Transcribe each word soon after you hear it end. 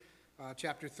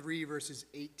chapter 3, verses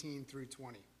 18 through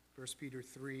 20. 1 Peter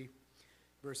 3,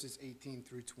 verses 18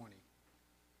 through 20.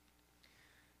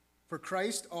 For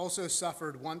Christ also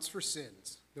suffered once for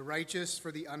sins, the righteous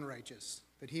for the unrighteous,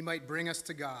 that he might bring us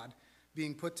to God,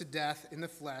 being put to death in the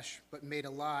flesh, but made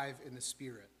alive in the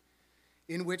Spirit,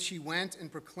 in which he went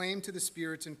and proclaimed to the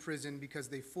spirits in prison because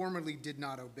they formerly did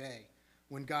not obey,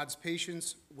 when God's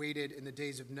patience waited in the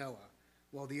days of Noah,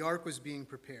 while the ark was being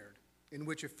prepared, in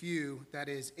which a few, that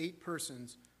is, 8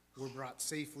 persons, were brought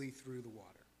safely through the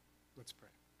water. Let's pray.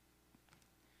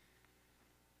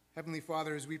 Heavenly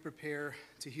Father, as we prepare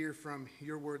to hear from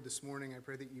your word this morning, I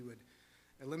pray that you would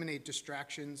eliminate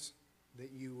distractions,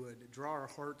 that you would draw our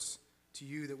hearts to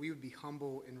you, that we would be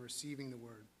humble in receiving the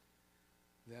word,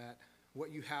 that what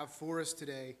you have for us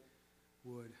today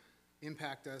would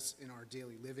impact us in our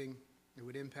daily living. It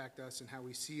would impact us in how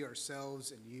we see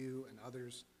ourselves and you and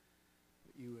others,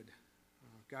 that you would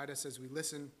guide us as we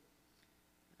listen,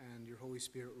 and your Holy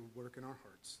Spirit would work in our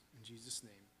hearts. In Jesus'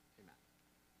 name.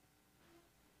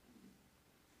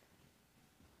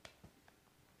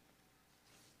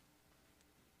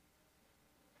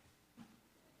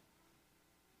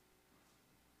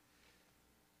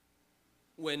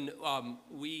 When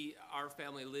our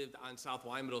family lived on South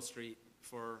Wyandotte Street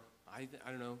for, I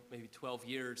don't know, maybe 12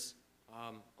 years,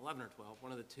 11 or 12,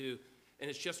 one of the two, and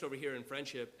it's just over here in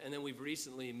Friendship, and then we've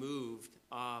recently moved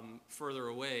further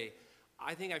away.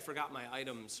 I think I forgot my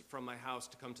items from my house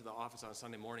to come to the office on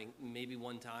Sunday morning, maybe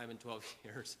one time in 12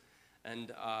 years,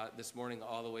 and this morning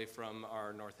all the way from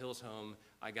our North Hills home,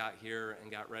 I got here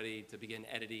and got ready to begin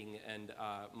editing, and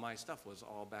my stuff was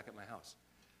all back at my house.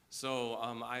 So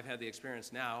I've had the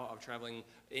experience now of traveling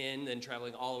in, then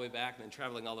traveling all the way back, and then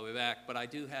traveling all the way back. But I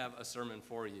do have a sermon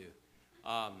for you.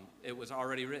 It was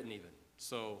already written even.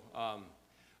 So,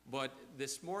 but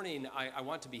this morning I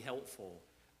want to be helpful.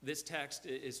 This text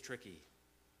is tricky.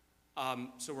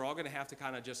 So we're all going to have to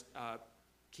kind of just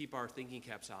keep our thinking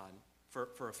caps on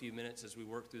for a few minutes as we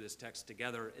work through this text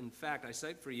together. In fact, I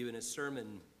cite for you in a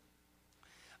sermon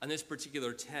on this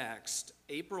particular text,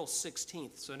 April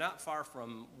 16th, so not far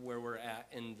from where we're at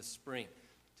in the spring,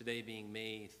 today being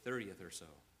May 30th or so.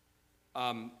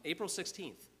 April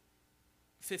 16th,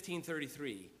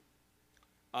 1533,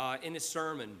 in his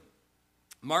sermon,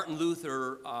 Martin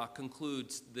Luther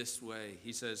concludes this way.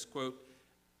 He says, quote,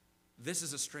 "This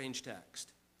is a strange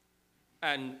text,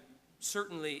 and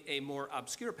certainly a more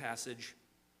obscure passage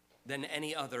than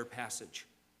any other passage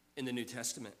in the New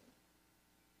Testament.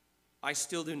 I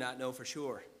still do not know for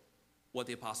sure what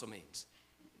the apostle means,"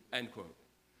 end quote.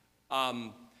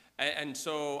 And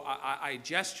so I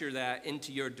gesture that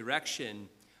into your direction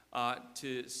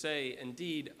to say,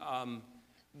 indeed,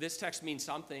 this text means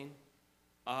something,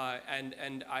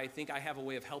 and I think I have a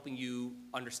way of helping you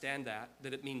understand that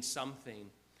it means something.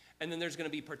 And then there's going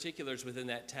to be particulars within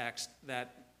that text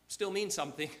that still mean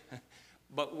something,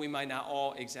 but we might not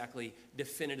all exactly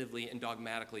definitively and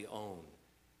dogmatically own.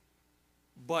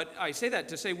 But I say that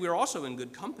to say we're also in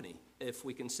good company if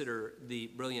we consider the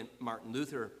brilliant Martin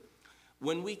Luther.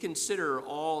 When we consider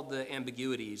all the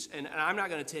ambiguities, and I'm not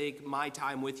going to take my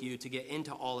time with you to get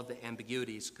into all of the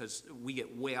ambiguities because we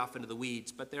get way off into the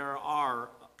weeds, but there are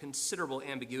considerable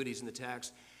ambiguities in the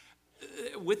text.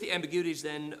 With the ambiguities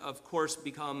then, of course,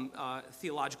 become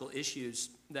theological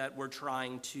issues that we're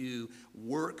trying to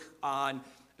work on.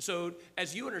 So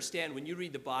as you understand, when you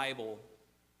read the Bible,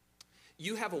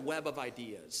 you have a web of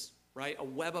ideas, right? A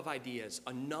web of ideas,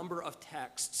 a number of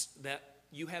texts that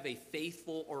you have a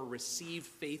faithful or received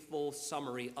faithful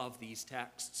summary of these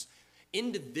texts.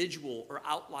 Individual or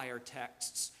outlier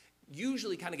texts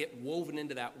usually kind of get woven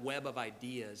into that web of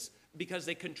ideas because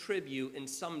they contribute in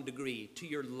some degree to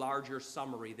your larger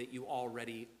summary that you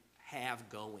already have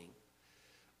going.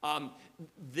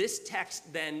 This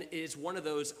text then is one of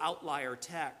those outlier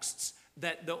texts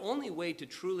that the only way to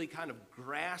truly kind of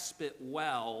grasp it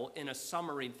well in a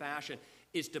summary fashion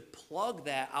is to plug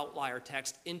that outlier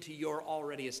text into your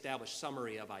already established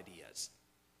summary of ideas.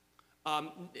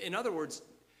 In other words,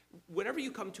 whenever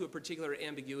you come to a particular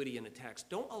ambiguity in a text,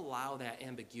 don't allow that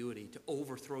ambiguity to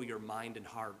overthrow your mind and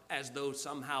heart as though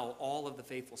somehow all of the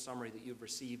faithful summary that you've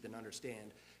received and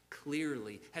understand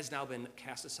clearly has now been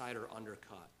cast aside or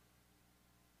undercut.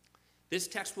 This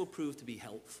text will prove to be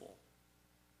helpful,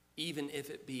 even if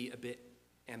it be a bit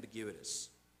ambiguous.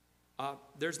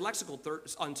 There's lexical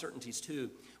uncertainties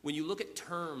too. When you look at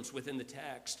terms within the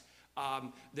text,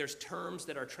 there's terms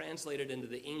that are translated into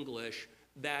the English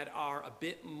that are a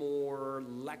bit more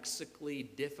lexically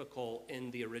difficult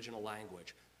in the original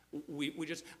language.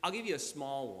 I'll give you a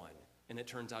small one, and it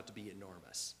turns out to be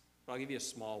enormous. But I'll give you a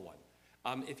small one.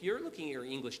 If you're looking at your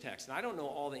English text, and I don't know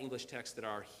all the English texts that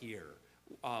are here,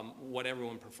 what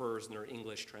everyone prefers in their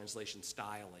English translation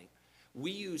styling.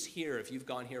 We use here, if you've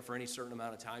gone here for any certain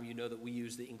amount of time, you know that we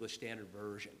use the English Standard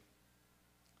Version.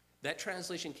 That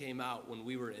translation came out when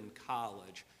we were in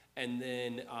college, and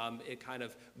then it kind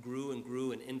of grew and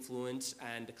grew in influence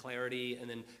and clarity, and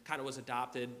then kind of was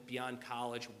adopted beyond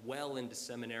college, well into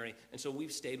seminary. And so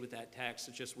we've stayed with that text.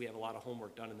 It's just we have a lot of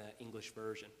homework done in that English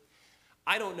version.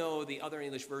 I don't know the other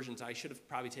English versions. I should have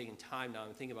probably taken time now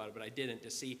and think about it, but I didn't, to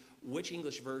see which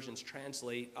English versions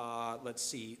translate, let's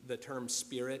see, the term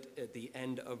spirit at the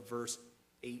end of verse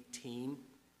 18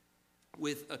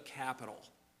 with a capital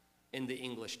in the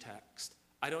English text.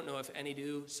 I don't know if any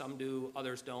do, some do,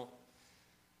 others don't.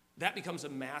 That becomes a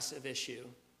massive issue.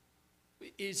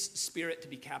 Is spirit to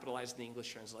be capitalized in the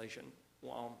English translation?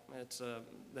 Well, that's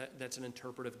an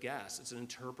interpretive guess. It's an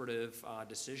interpretive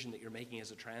decision that you're making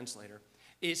as a translator.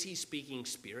 Is he speaking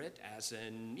spirit, as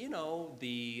in,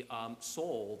 the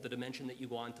soul, the dimension that you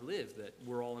go on to live, that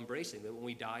we're all embracing, that when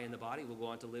we die in the body, we'll go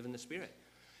on to live in the spirit?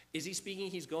 Is he speaking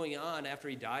he's going on after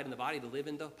he died in the body to live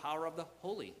in the power of the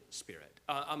Holy Spirit?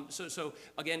 So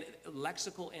again,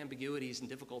 lexical ambiguities and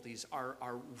difficulties are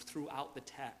throughout the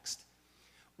text.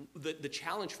 The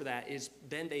challenge for that is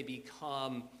then they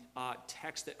become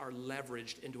texts that are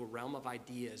leveraged into a realm of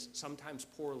ideas, sometimes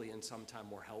poorly and sometimes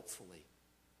more helpfully.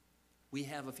 We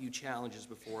have a few challenges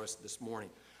before us this morning.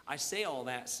 I say all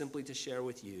that simply to share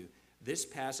with you this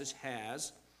passage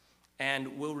has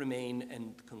and will remain,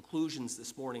 in conclusions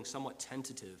this morning, somewhat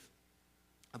tentative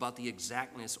about the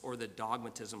exactness or the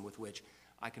dogmatism with which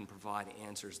I can provide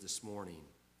answers this morning.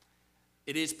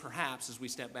 It is perhaps, as we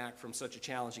step back from such a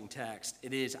challenging text,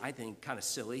 it is, I think, kind of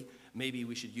silly, maybe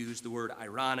we should use the word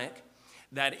ironic,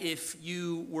 that if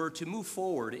you were to move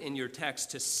forward in your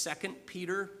text to 2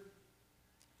 Peter,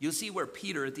 you'll see where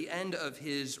Peter, at the end of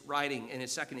his writing in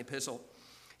his second epistle,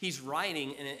 he's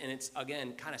writing, and it's,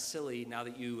 again, kind of silly now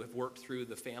that you have worked through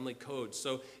the family codes.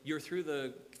 So you're through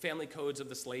the family codes of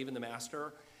the slave and the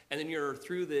master, and then you're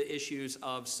through the issues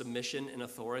of submission and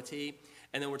authority.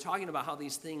 And then we're talking about how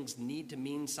these things need to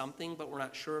mean something, but we're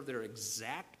not sure of their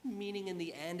exact meaning in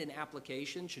the end and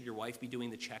application. Should your wife be doing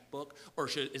the checkbook, or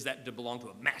is that to belong to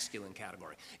a masculine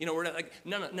category? We're not like,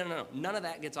 no. None of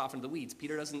that gets off into the weeds.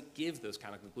 Peter doesn't give those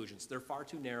kind of conclusions. They're far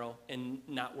too narrow and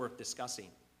not worth discussing.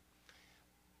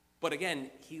 But again,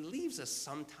 he leaves us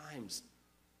sometimes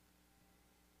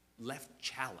left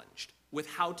challenged with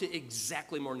how to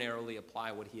exactly more narrowly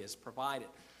apply what he has provided.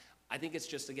 I think it's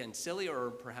just, again, silly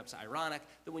or perhaps ironic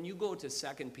that when you go to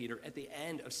 2 Peter, at the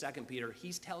end of 2 Peter,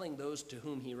 he's telling those to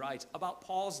whom he writes about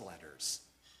Paul's letters.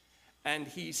 And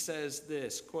he says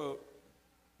this, quote,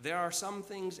 "There are some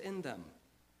things in them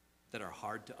that are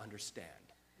hard to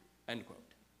understand," end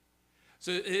quote.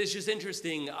 So it's just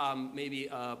interesting, maybe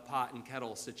a pot and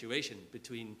kettle situation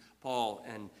between Paul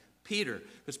and Peter,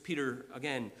 because Peter,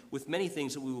 again, with many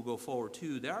things that we will go forward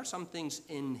to, there are some things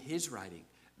in his writing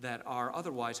that are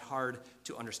otherwise hard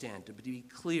to understand, to be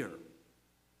clear.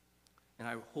 And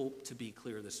I hope to be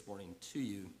clear this morning to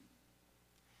you.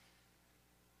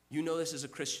 You know this as a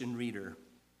Christian reader.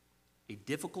 A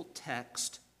difficult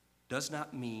text does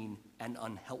not mean an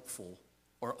unhelpful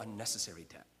or unnecessary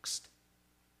text.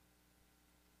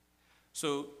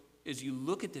 So as you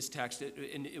look at this text,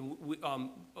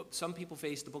 some people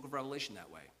face the book of Revelation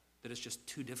that way, that it's just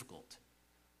too difficult,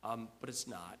 but it's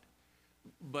not.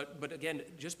 But again,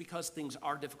 just because things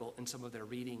are difficult in some of their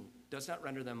reading does not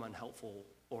render them unhelpful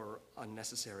or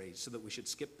unnecessary so that we should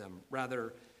skip them.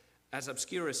 Rather, as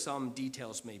obscure as some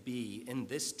details may be, in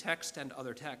this text and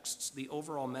other texts, the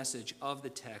overall message of the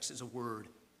text is a word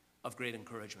of great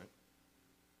encouragement.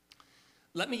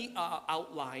 Let me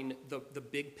outline the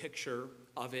big picture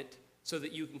of it so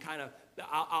that you can kind of,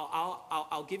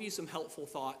 I'll give you some helpful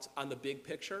thoughts on the big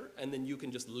picture, and then you can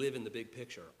just live in the big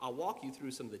picture. I'll walk you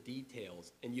through some of the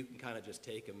details, and you can kind of just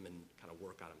take them and kind of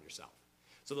work on them yourself.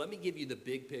 So let me give you the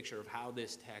big picture of how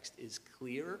this text is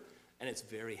clear, and it's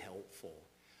very helpful.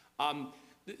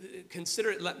 Consider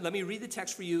it. Let me read the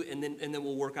text for you, and then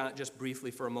we'll work on it just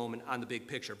briefly for a moment on the big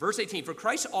picture. Verse 18, "For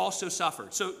Christ also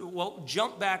suffered." So we'll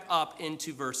jump back up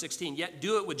into verse 16. "Yet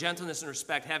do it with gentleness and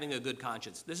respect, having a good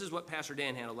conscience." This is what Pastor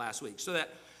Dan handled last week. "So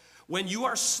that when you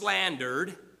are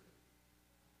slandered,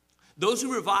 those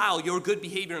who revile your good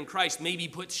behavior in Christ may be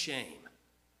put to shame."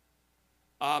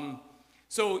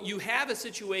 So you have a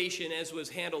situation, as was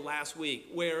handled last week,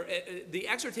 where the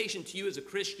exhortation to you as a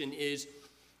Christian is,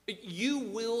 you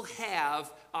will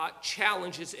have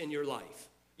challenges in your life.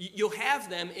 You'll have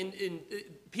them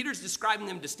Peter's describing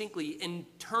them distinctly in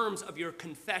terms of your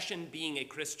confession being a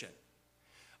Christian.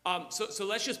 So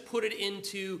let's just put it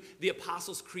into the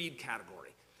Apostles' Creed category.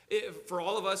 For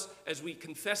all of us, as we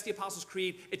confess the Apostles'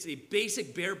 Creed, it's a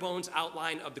basic bare bones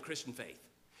outline of the Christian faith.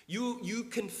 You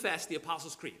confess the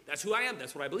Apostles' Creed. That's who I am.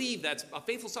 That's what I believe. That's a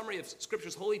faithful summary of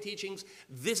Scripture's holy teachings.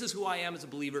 This is who I am as a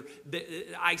believer.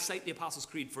 I cite the Apostles'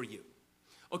 Creed for you.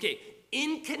 Okay,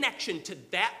 in connection to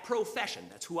that profession,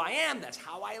 that's who I am, that's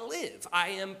how I live. I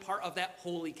am part of that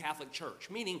holy Catholic Church,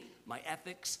 meaning my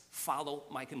ethics follow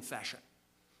my confession.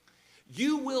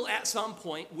 You will at some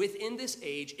point within this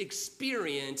age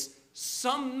experience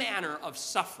some manner of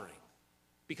suffering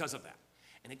because of that.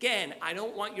 And again, I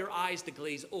don't want your eyes to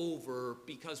glaze over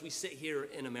because we sit here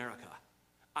in America.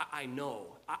 I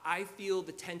know. I feel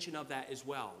the tension of that as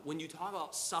well. When you talk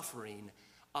about suffering,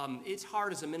 it's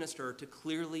hard as a minister to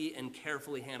clearly and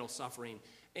carefully handle suffering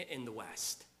in the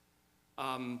West.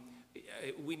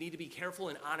 We need to be careful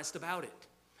and honest about it.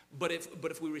 But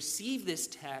if we receive this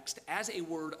text as a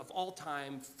word of all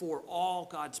time for all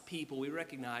God's people, we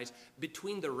recognize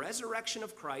between the resurrection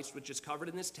of Christ, which is covered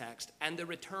in this text, and the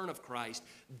return of Christ,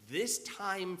 this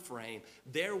time frame,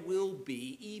 there will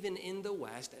be, even in the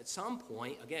West, at some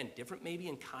point, again, different maybe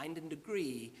in kind and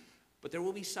degree, but there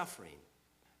will be suffering.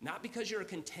 Not because you're a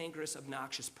cantankerous,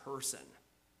 obnoxious person,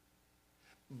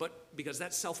 but because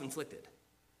that's self-inflicted,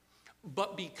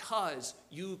 but because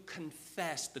you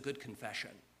confess the good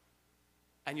confession.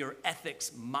 And your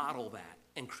ethics model that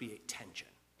and create tension.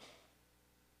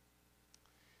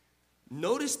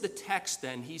 Notice the text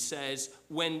then, he says,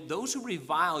 when those who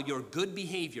revile your good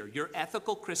behavior, your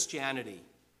ethical Christianity,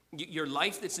 your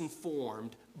life that's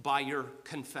informed by your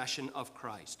confession of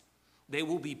Christ, they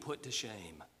will be put to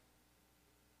shame.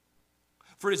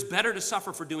 For it is better to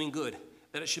suffer for doing good,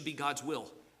 that it should be God's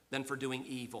will, than for doing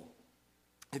evil.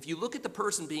 If you look at the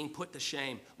person being put to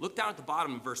shame, look down at the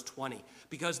bottom in verse 20.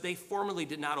 Because they formerly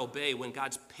did not obey when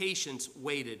God's patience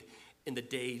waited in the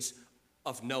days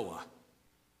of Noah,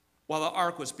 while the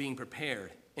ark was being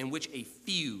prepared, in which a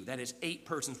few, that is 8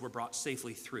 persons, were brought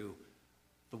safely through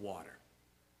the water.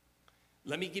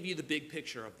 Let me give you the big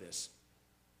picture of this.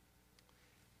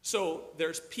 So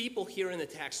there's people here in the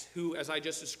text who, as I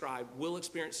just described, will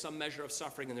experience some measure of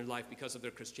suffering in their life because of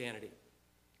their Christianity.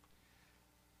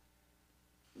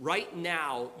 Right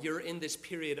now, you're in this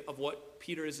period of what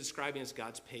Peter is describing as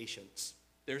God's patience.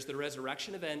 There's the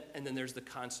resurrection event, and then there's the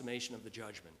consummation of the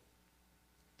judgment.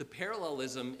 The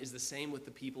parallelism is the same with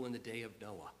the people in the day of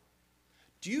Noah.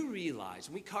 Do you realize,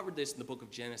 and we covered this in the book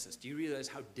of Genesis, do you realize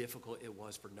how difficult it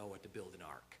was for Noah to build an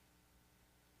ark?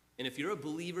 And if you're a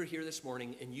believer here this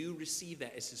morning and you receive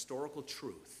that as historical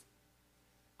truth,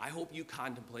 I hope you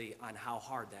contemplate on how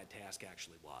hard that task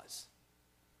actually was.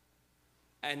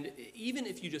 And even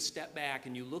if you just step back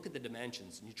and you look at the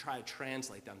dimensions and you try to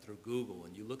translate them through Google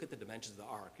and you look at the dimensions of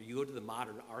the ark, or you go to the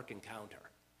modern Ark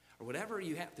Encounter, or whatever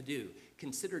you have to do,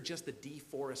 consider just the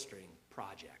deforesting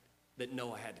project that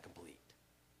Noah had to complete.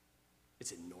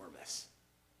 It's enormous.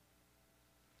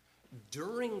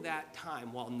 During that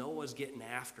time, while Noah's getting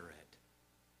after it,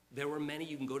 there were many,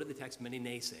 you can go to the text, many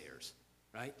naysayers,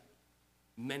 right?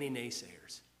 Many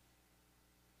naysayers.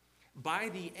 By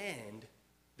the end,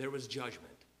 there was judgment.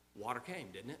 Water came,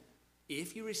 didn't it?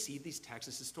 If you receive these texts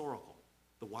as historical,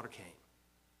 the water came.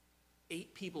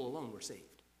 8 people alone were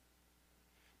saved.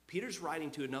 Peter's writing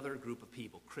to another group of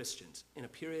people, Christians, in a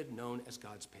period known as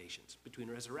God's patience, between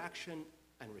resurrection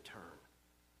and return.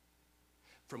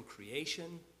 From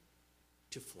creation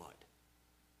to flood.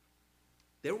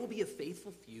 There will be a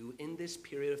faithful few in this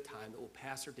period of time that will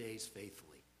pass their days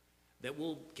faithfully, that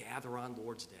will gather on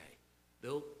Lord's Day.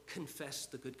 They'll confess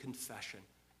the good confession,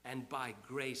 and by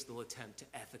grace, they'll attempt to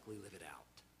ethically live it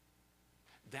out.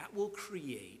 That will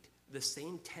create the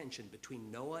same tension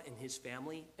between Noah and his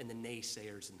family and the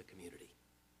naysayers in the community.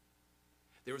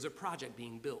 There was a project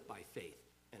being built by faith,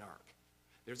 an ark.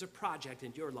 There's a project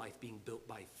in your life being built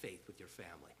by faith with your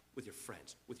family, with your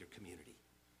friends, with your community.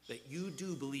 That you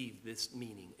do believe this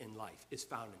meaning in life is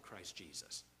found in Christ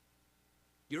Jesus.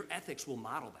 Your ethics will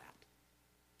model that.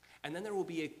 And then there will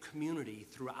be a community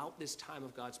throughout this time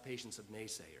of God's patience of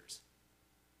naysayers.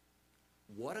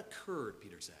 What occurred,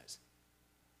 Peter says,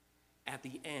 at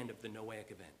the end of the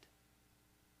Noahic event?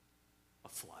 A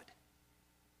flood.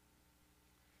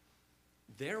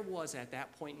 There was at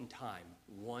that point in time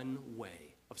one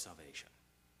way of salvation,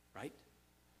 right?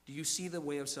 Do you see the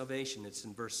way of salvation? It's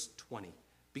in verse 20.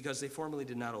 Because they formerly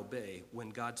did not obey when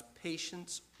God's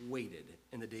patience waited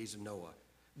in the days of Noah.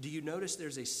 Do you notice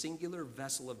there's a singular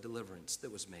vessel of deliverance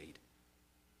that was made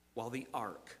while the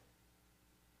ark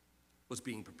was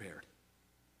being prepared?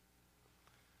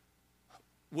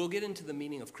 We'll get into the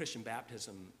meaning of Christian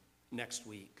baptism next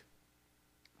week.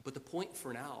 But the point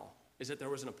for now is that there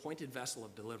was an appointed vessel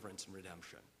of deliverance and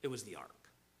redemption. It was the ark.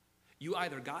 You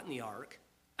either got in the ark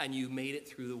and you made it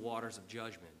through the waters of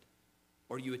judgment,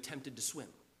 or you attempted to swim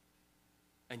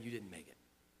and you didn't make it.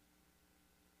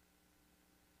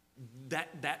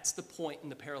 That's the point in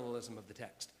the parallelism of the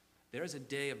text. There is a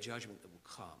day of judgment that will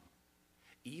come,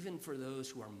 even for those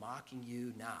who are mocking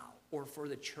you now, or for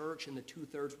the church in the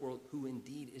two-thirds world who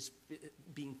indeed is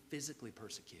being physically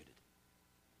persecuted,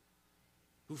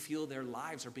 who feel their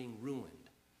lives are being ruined,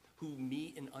 who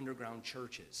meet in underground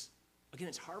churches. Again,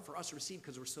 it's hard for us to receive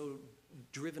because we're so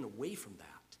driven away from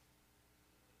that.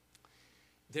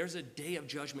 There's a day of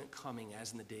judgment coming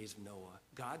as in the days of Noah.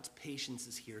 God's patience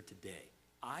is here today.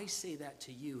 I say that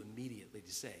to you immediately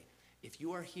to say, if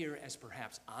you are here as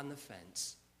perhaps on the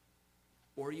fence,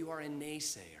 or you are a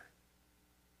naysayer,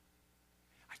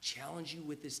 I challenge you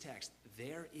with this text.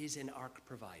 There is an ark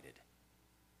provided.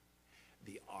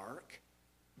 The ark,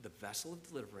 the vessel of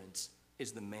deliverance,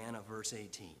 is the man of verse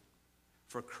 18.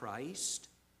 For Christ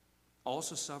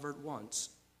also suffered once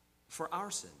for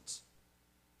our sins.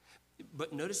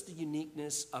 But notice the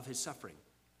uniqueness of his suffering.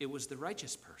 It was the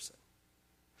righteous person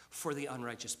for the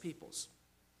unrighteous peoples.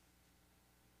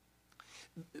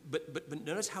 But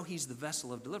notice how he's the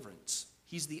vessel of deliverance.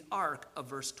 He's the ark of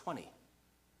verse 20,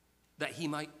 that he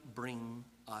might bring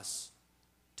us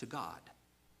to God.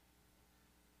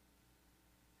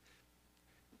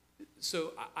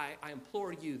 So I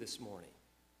implore you this morning,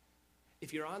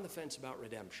 if you're on the fence about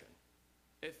redemption,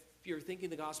 if you're thinking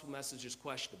the gospel message is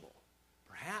questionable,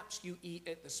 perhaps you eat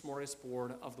at the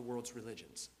smorgasbord of the world's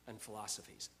religions and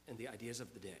philosophies and the ideas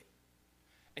of the day.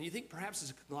 And you think perhaps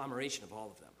it's a conglomeration of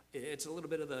all of them. It's a little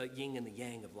bit of the yin and the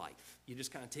yang of life. You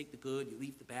just kind of take the good, you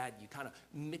leave the bad, you kind of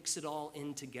mix it all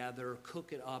in together,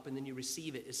 cook it up, and then you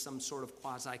receive it as some sort of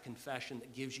quasi-confession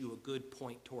that gives you a good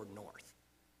point toward north.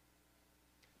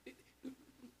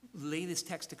 Lay this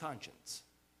text to conscience.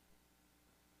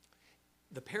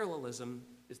 The parallelism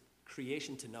is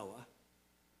creation to Noah,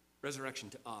 resurrection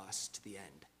to us, to the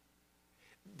end.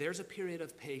 There's a period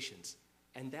of patience,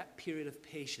 and that period of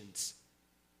patience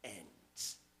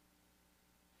ends.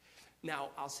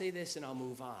 Now, I'll say this and I'll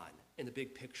move on in the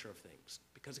big picture of things,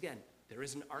 because again, there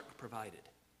is an ark provided.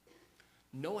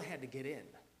 Noah had to get in,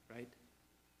 right?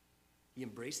 He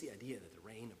embraced the idea that the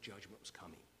reign of judgment was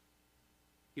coming.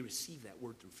 He received that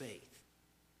word through faith.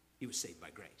 He was saved by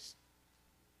grace.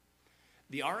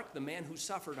 The ark, the man who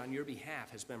suffered on your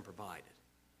behalf, has been provided.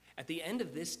 At the end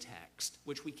of this text,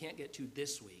 which we can't get to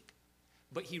this week,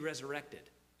 but he resurrected.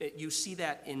 You see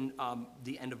that in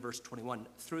the end of verse 21,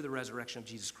 through the resurrection of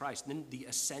Jesus Christ. And then the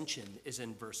ascension is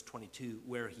in verse 22,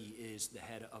 where he is the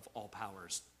head of all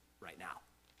powers right now.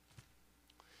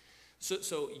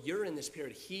 So you're in this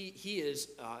period. He has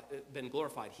been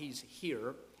glorified. He's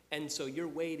here. And so you're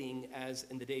waiting, as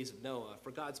in the days of Noah,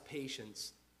 for God's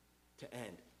patience to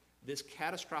end. This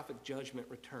catastrophic judgment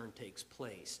return takes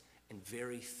place, and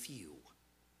very few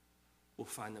will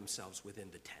find themselves within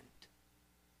the tent.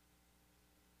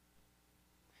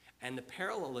 And the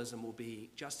parallelism will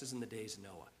be just as in the days of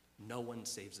Noah. No one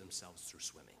saves themselves through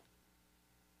swimming.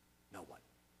 No one.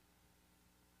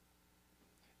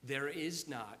 There is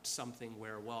not something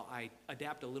where, well, I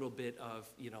adapt a little bit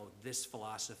of, this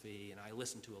philosophy, and I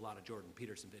listen to a lot of Jordan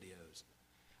Peterson videos.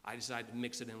 I decide to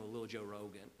mix it in with a little Joe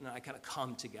Rogan, and I kind of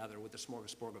come together with a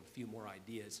smorgasbord of a few more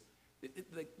ideas.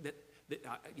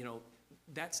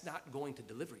 That's not going to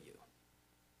deliver you.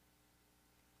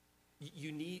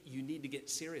 You need to get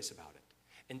serious about it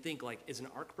and think, like, is an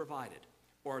ark provided,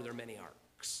 or are there many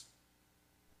arks?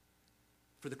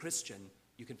 For the Christian,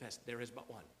 you confess there is but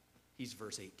one. He's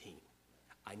verse 18.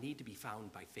 I need to be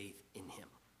found by faith in him.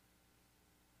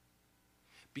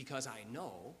 Because I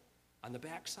know on the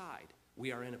backside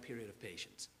we are in a period of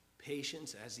patience.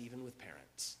 Patience, as even with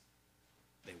parents,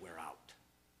 they wear out.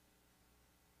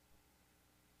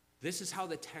 This is how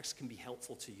the text can be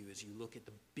helpful to you as you look at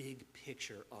the big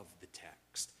picture of the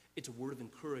text. It's a word of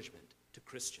encouragement to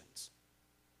Christians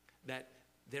that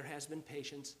there has been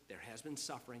patience, there has been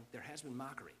suffering, there has been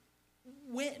mockery.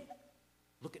 When?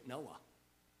 Look at Noah.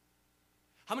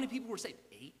 How many people were saved?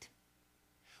 8.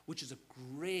 Which is a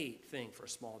great thing for a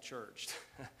small church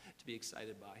to be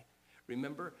excited by.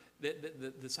 Remember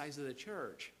the size of the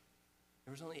church.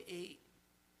 There was only 8.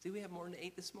 See, we have more than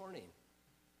 8 this morning.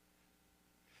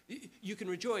 You can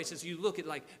rejoice as you look at,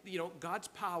 God's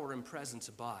power and presence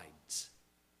abides,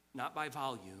 not by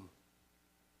volume,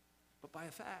 but by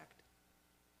a fact.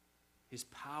 His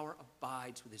power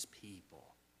abides with his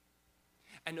people.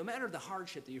 And no matter the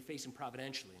hardship that you're facing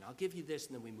providentially, and I'll give you this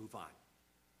and then we move on.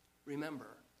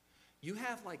 Remember, you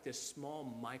have like this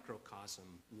small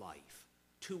microcosm life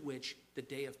to which the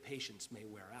day of patience may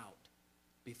wear out,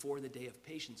 before the day of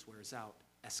patience wears out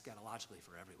eschatologically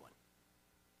for everyone.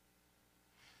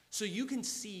 So you could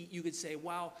say,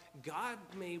 wow, God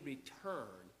may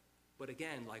return, but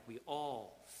again, like we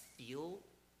all feel,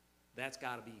 that's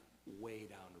got to be way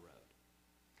down the road.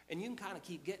 And you can kind of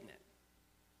keep getting it.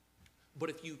 But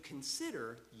if you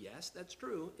consider, yes, that's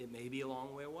true, it may be a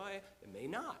long way away, it may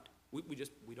not.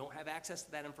 We don't have access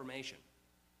to that information.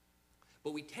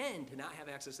 But we tend to not have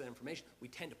access to that information. We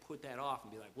tend to put that off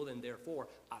and be like, well, then therefore,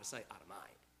 out of sight, out of mind.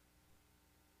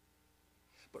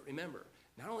 But remember,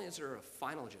 not only is there a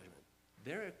final judgment,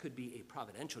 there could be a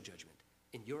providential judgment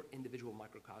in your individual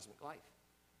microcosmic life.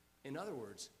 In other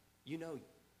words, you know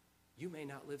you may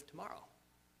not live tomorrow.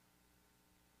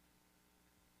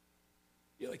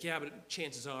 You're like, yeah, but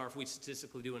chances are, if we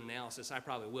statistically do an analysis, I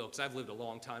probably will, because I've lived a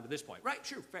long time to this point. Right,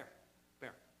 sure, fair.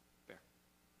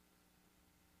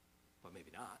 But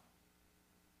maybe not.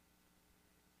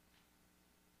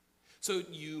 So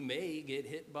you may get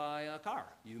hit by a car.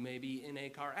 You may be in a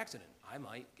car accident. I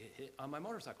might get hit on my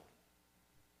motorcycle.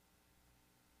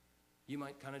 You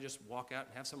might kind of just walk out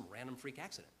and have some random freak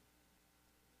accident.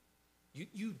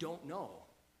 You don't know.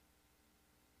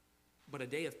 But a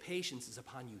day of patience is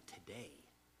upon you today.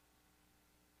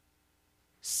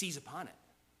 Seize upon it.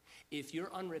 If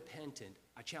you're unrepentant,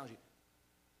 I challenge you,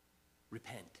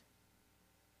 repent.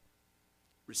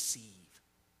 Receive.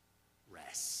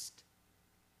 Rest.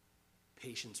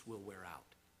 Patience will wear out,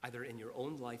 either in your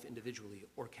own life individually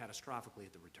or catastrophically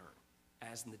at the return,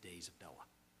 as in the days of Noah.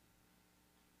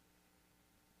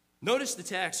 Notice the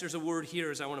text. There's a word here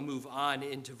as I want to move on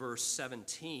into verse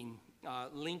 17,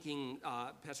 linking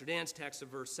Pastor Dan's text of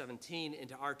verse 17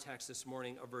 into our text this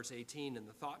morning of verse 18, and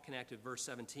the thought connected verse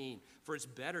 17. For it's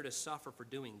better to suffer for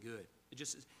doing good.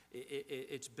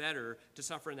 It's better to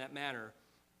suffer in that manner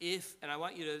if, and I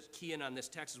want you to key in on this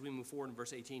text as we move forward in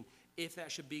verse 18, if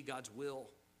that should be God's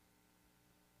will,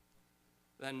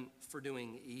 then for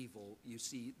doing evil, you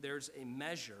see, there's a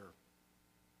measure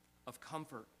of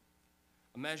comfort,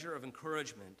 a measure of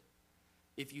encouragement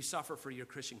if you suffer for your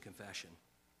Christian confession.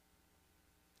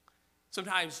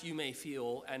 Sometimes you may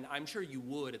feel, and I'm sure you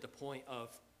would at the point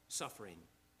of suffering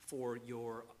for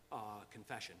your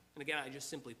confession. And again, I just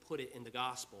simply put it in the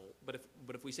gospel. But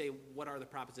if we say, what are the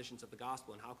propositions of the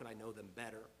gospel and how can I know them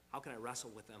better? How can I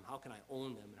wrestle with them? How can I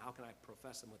own them? And how can I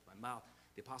profess them with my mouth?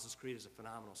 The Apostles' Creed is a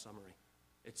phenomenal summary.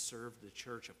 It served the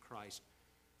Church of Christ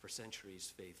for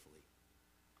centuries faithfully.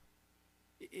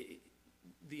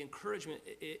 The encouragement,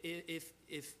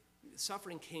 if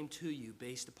suffering came to you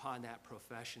based upon that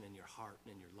profession in your heart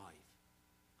and in your life,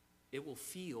 it will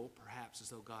feel perhaps as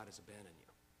though God has abandoned you.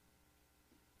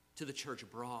 To the church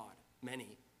abroad,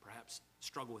 many perhaps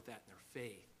struggle with that in their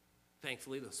faith.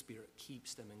 Thankfully, the Spirit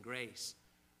keeps them in grace,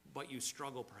 but you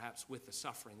struggle perhaps with the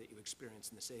suffering that you experience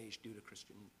in this age due to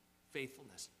Christian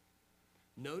faithfulness.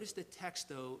 Notice the text,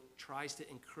 though, tries to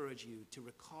encourage you to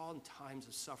recall in times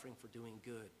of suffering for doing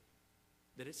good,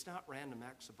 that it's not random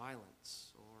acts of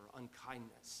violence or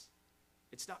unkindness.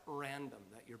 It's not random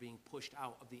that you're being pushed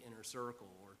out of the inner circle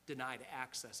or denied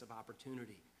access of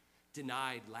opportunity,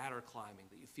 denied ladder climbing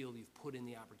that you feel you've put in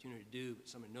the opportunity to do, but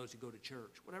someone knows you go to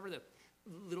church. Whatever the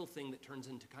little thing that turns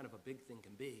into kind of a big thing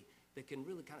can be, that can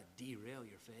really kind of derail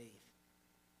your faith.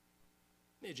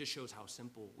 It just shows how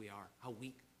simple we are, how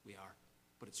weak we are,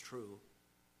 but it's true.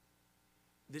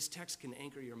 This text can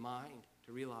anchor your mind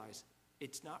to realize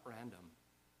it's not random.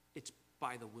 It's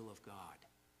by the will of God.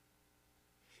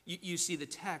 You see the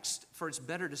text, for it's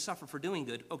better to suffer for doing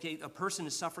good. Okay, a person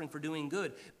is suffering for doing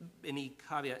good, and he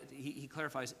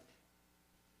clarifies,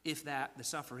 if that, the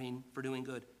suffering for doing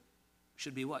good,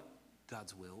 should be what?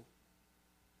 God's will.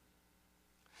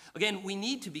 Again, we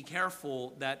need to be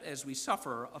careful that as we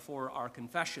suffer for our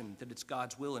confession, that it's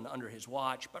God's will and under his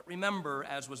watch. But remember,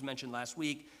 as was mentioned last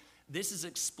week, this is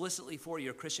explicitly for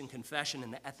your Christian confession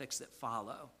and the ethics that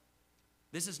follow.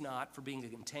 This is not for being a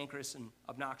cantankerous and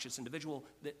obnoxious individual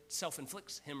that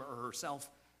self-inflicts him or herself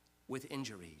with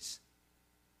injuries.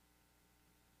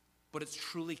 But it's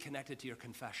truly connected to your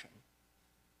confession.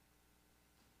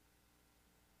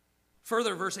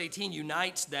 Further, verse 18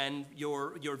 unites then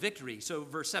your victory. So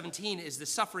verse 17 is the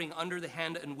suffering under the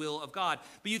hand and will of God.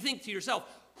 But you think to yourself,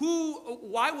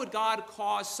 why would God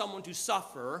cause someone to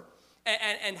suffer?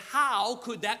 And how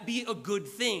could that be a good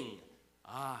thing?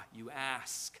 You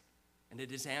ask. And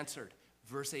it is answered.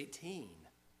 Verse 18.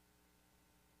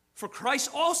 For Christ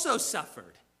also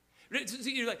suffered.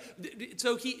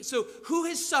 So who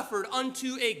has suffered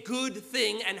unto a good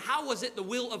thing, and how was it the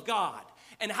will of God?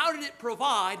 And how did it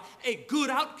provide a good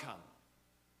outcome?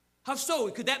 How so?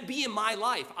 Could that be in my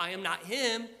life? I am not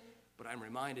him, but I'm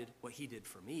reminded what he did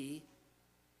for me.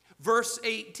 Verse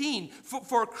 18,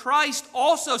 for Christ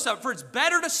also suffered, for it's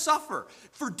better to suffer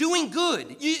for doing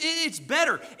good. It's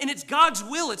better, and it's God's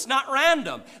will. It's not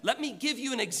random. Let me give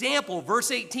you an example. Verse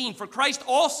 18, for Christ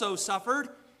also suffered,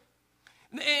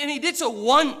 and he did so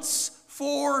once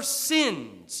for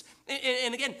sins.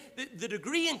 And again, the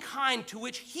degree and kind to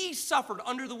which he suffered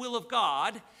under the will of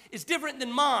God is different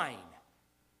than mine.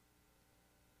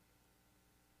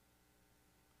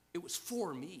 It was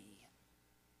for me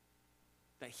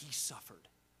that he suffered.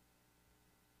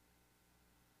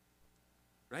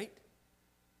 Right?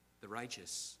 The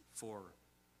righteous for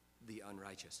the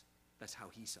unrighteous. That's how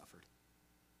he suffered.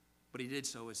 But he did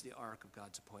so as the ark of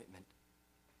God's appointment,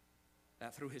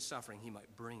 that through his suffering he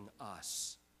might bring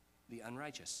us, the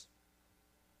unrighteous,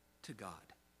 to God.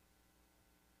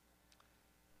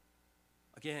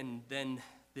 Again, then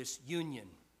this union,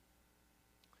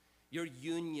 your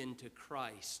union to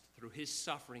Christ through his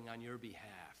suffering on your behalf,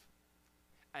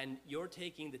 and you're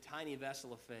taking the tiny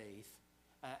vessel of faith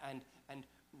and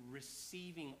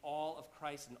receiving all of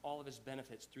Christ and all of his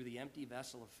benefits through the empty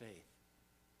vessel of faith,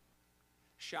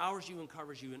 showers you and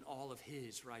covers you in all of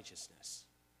his righteousness.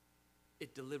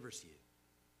 It delivers you.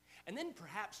 And then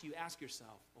perhaps you ask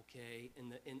yourself, okay, in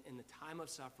the time of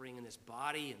suffering, in this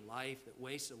body and life that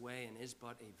wastes away and is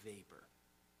but a vapor,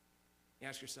 you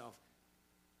ask yourself,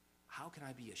 how can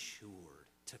I be assured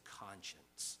to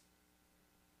conscience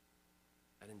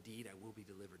that indeed I will be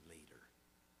delivered later?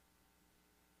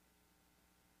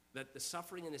 That the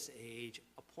suffering in this age,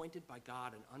 appointed by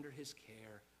God and under his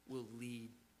care, will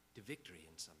lead to victory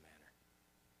in some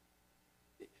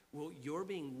manner. Well, your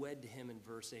being wed to him in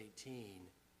verse 18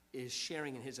 is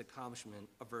sharing in his accomplishment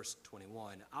of verse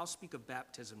 21. I'll speak of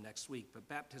baptism next week, but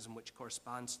baptism which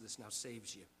corresponds to this now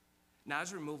saves you. Not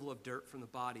as a removal of dirt from the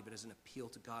body, but as an appeal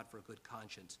to God for a good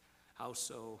conscience. How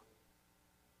so?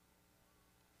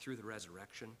 Through the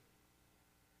resurrection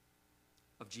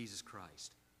of Jesus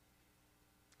Christ.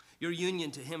 Your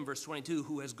union to him, verse 22,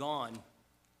 who has gone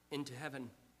into heaven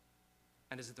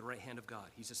and is at the right hand of God.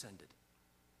 He's ascended.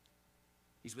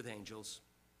 He's with angels,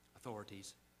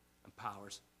 authorities, and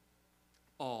powers,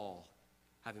 all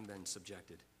having been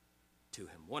subjected to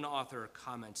him. One author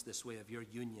comments this way of your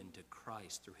union to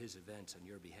Christ through his events on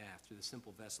your behalf, through the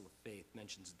simple vessel of faith,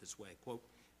 mentions it this way, quote,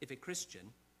 if a Christian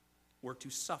were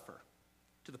to suffer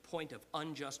to the point of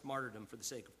unjust martyrdom for the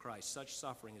sake of Christ, such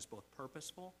suffering is both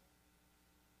purposeful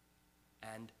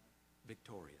and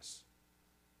victorious.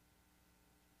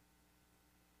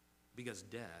 Because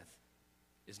death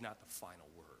is not the final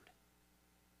word.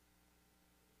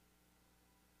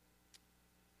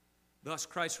 Thus,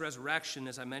 Christ's resurrection,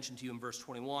 as I mentioned to you in verse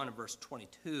 21 and verse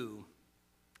 22,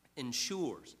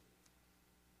 ensures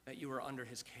that you are under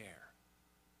his care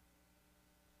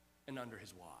and under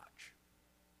his watch,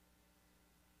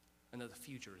 and that the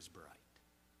future is bright,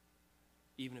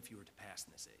 even if you were to pass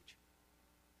in this age.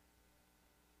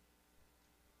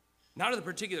 Now to the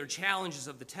particular challenges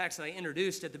of the text that I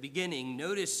introduced at the beginning.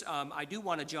 Notice I do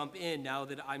want to jump in now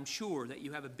that I'm sure that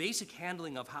you have a basic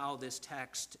handling of how this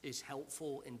text is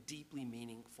helpful and deeply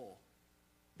meaningful.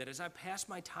 That as I pass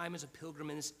my time as a pilgrim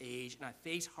in this age and I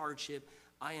face hardship,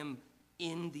 I am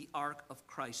in the ark of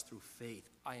Christ through faith.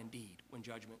 I indeed, when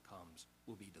judgment comes,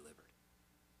 will be delivered.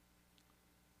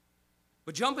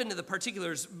 But jump into the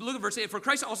particulars. Look at verse 8. For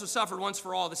Christ also suffered once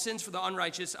for all, the sins for the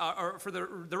unrighteous, or for the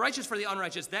righteous for the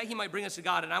unrighteous, that he might bring us to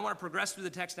God. And I want to progress through the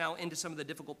text now into some of the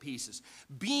difficult pieces.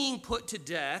 Being put to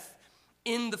death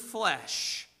in the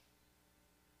flesh.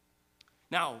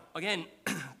 Now, again,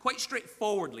 quite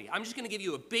straightforwardly, I'm just going to give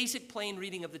you a basic plain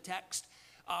reading of the text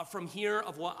from here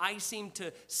of what I seem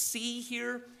to see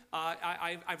here.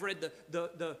 I've read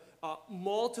the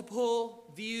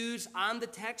multiple views on the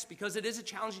text because it is a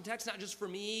challenging text, not just for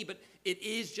me, but it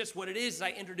is just what it is, as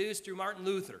I introduced through Martin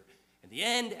Luther. In the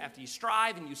end, after you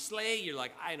strive and you slay, you're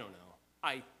like, I don't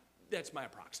know. That's my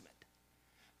approximate.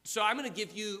 So I'm going to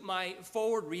give you my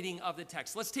forward reading of the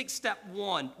text. Let's take step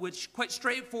one, which quite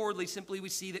straightforwardly, simply we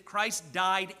see that Christ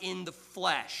died in the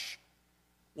flesh.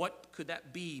 What could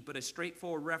that be but a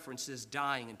straightforward reference to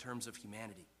dying in terms of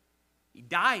humanity? He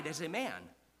died as a man.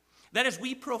 That is,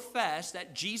 we profess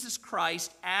that Jesus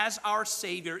Christ as our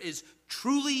Savior is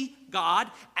truly God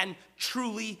and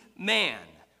truly man.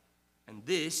 And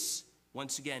this,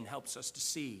 once again, helps us to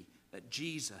see that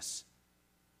Jesus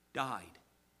died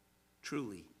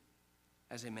truly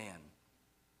as a man.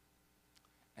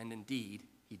 And indeed,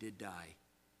 he did die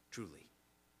truly.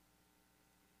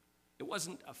 It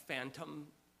wasn't a phantom.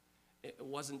 It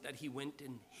wasn't that he went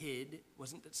and hid. It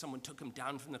wasn't that someone took him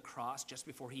down from the cross just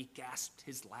before he gasped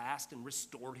his last and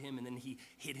restored him, and then he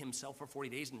hid himself for 40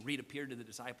 days and reappeared to the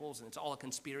disciples, and it's all a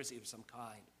conspiracy of some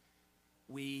kind.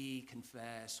 We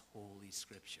confess Holy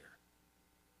Scripture,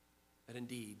 that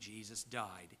indeed Jesus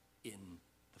died in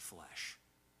the flesh.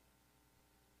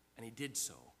 And he did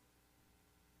so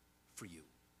for you.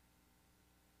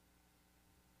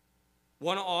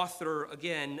 One author,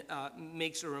 again,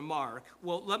 makes a remark.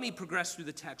 Well, let me progress through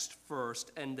the text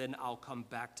first, and then I'll come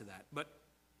back to that. But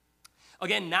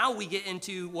again, now we get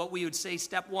into what we would say,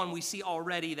 step one. We see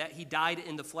already that he died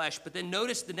in the flesh. But then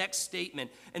notice the next statement,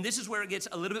 and this is where it gets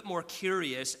a little bit more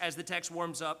curious as the text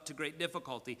warms up to great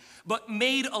difficulty. But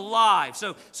made alive.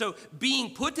 So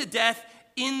being put to death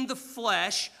in the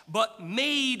flesh, but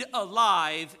made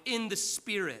alive in the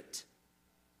spirit.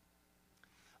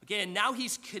 Again, now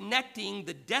he's connecting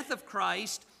the death of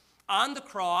Christ on the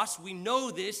cross. We know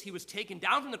this. He was taken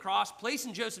down from the cross, placed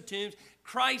in Joseph's tomb.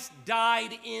 Christ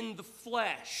died in the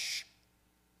flesh.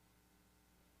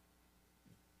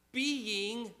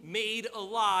 Being made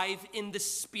alive in the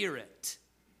spirit.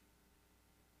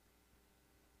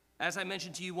 As I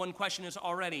mentioned to you, one question is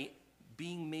already,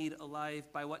 being made alive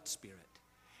by what spirit?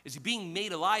 Is he being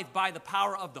made alive by the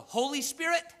power of the Holy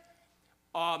Spirit?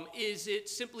 Is it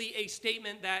simply a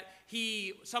statement that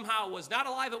he somehow was not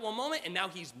alive at one moment and now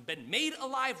he's been made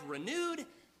alive, renewed?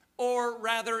 Or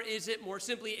rather, is it more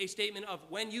simply a statement of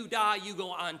when you die, you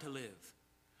go on to live?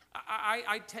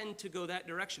 I tend to go that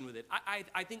direction with it.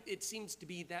 I think it seems to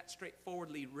be that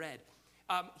straightforwardly read.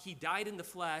 He died in the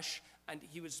flesh and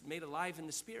he was made alive in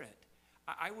the spirit.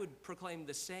 I would proclaim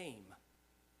the same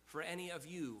for any of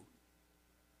you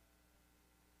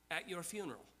at your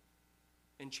funeral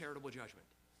in charitable judgment.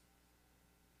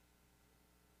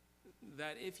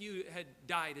 That if you had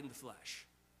died in the flesh,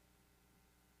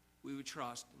 we would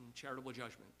trust in charitable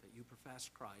judgment that you profess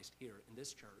Christ here in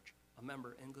this church, a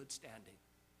member in good standing,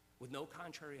 with no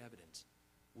contrary evidence.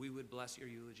 We would bless your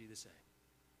eulogy the same,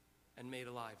 and made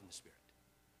alive in the Spirit.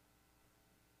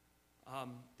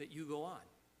 That you go on.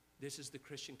 This is the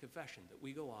Christian confession, that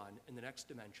we go on in the next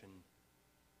dimension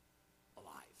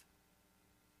alive,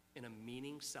 in a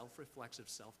meaning, self-reflexive,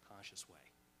 self-conscious way.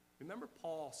 Remember,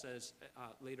 Paul says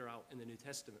later out in the New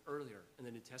Testament, earlier in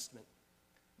the New Testament,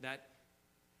 that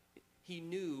he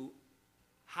knew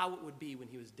how it would be when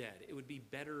he was dead. It would be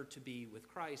better to be with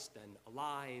Christ than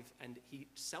alive, and he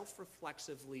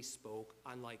self-reflexively spoke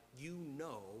on, like, you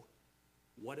know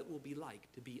what it will be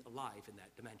like to be alive in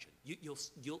that dimension.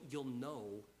 You'll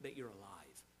know that you're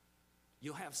alive.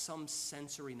 You'll have some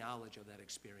sensory knowledge of that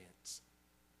experience.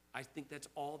 I think that's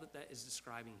all that is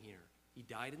describing here. He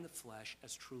died in the flesh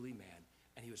as truly man,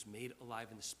 and he was made alive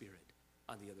in the spirit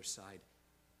on the other side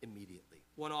immediately.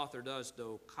 One author does,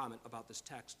 though, comment about this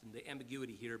text and the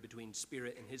ambiguity here between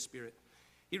spirit and his spirit.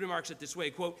 He remarks it this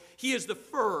way, quote, he is the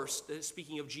first,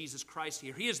 speaking of Jesus Christ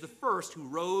here, he is the first who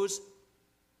rose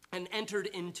and entered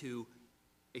into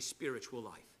a spiritual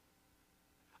life.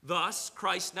 Thus,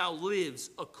 Christ now lives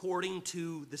according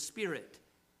to the Spirit.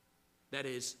 That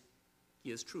is,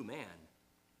 he is true man,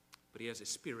 but he has a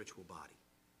spiritual body.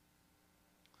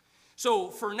 So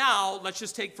for now, let's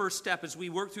just take first step as we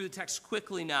work through the text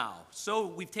quickly now. So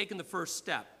we've taken the first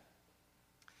step,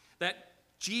 that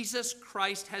Jesus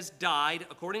Christ has died,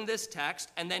 according to this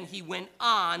text, and then he went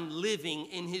on living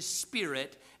in his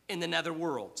spirit in the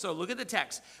netherworld. So look at the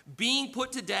text. Being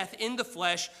put to death in the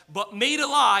flesh, but made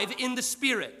alive in the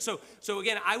spirit. So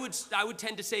again, I would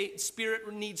tend to say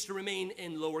spirit needs to remain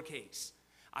in lowercase.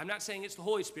 I'm not saying it's the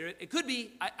Holy Spirit. It could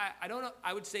be. I don't know.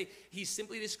 I would say he's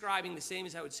simply describing the same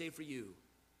as I would say for you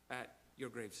at your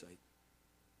gravesite.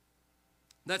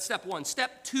 That's step one.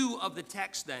 Step two of the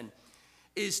text then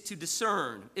is to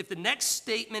discern if the next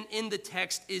statement in the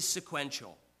text is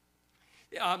sequential.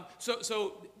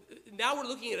 So now we're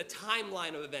looking at a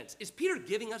timeline of events. Is Peter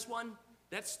giving us one?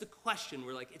 That's the question.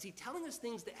 We're like, is he telling us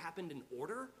things that happened in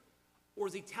order? Or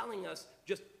is he telling us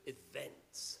just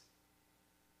events?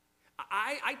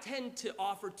 I tend to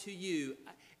offer to you,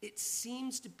 it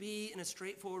seems to be, in a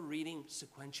straightforward reading,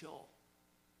 sequential.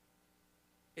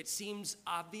 It seems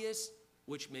obvious,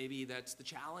 which maybe that's the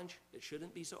challenge. It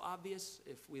shouldn't be so obvious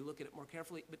if we look at it more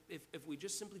carefully. But if we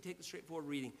just simply take the straightforward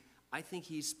reading, I think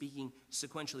he's speaking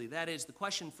sequentially. That is, the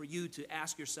question for you to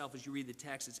ask yourself as you read the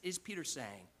text is Peter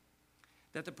saying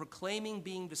that the proclaiming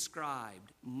being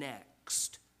described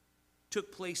next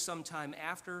took place sometime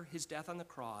after his death on the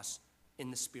cross in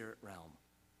the spirit realm?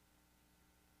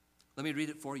 Let me read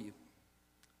it for you.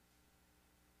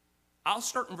 I'll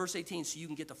start in verse 18 so you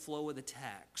can get the flow of the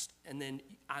text. And then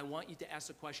I want you to ask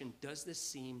the question, does this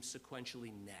seem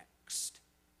sequentially next?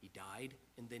 He died. died,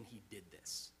 and then he did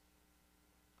this.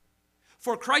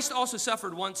 For Christ also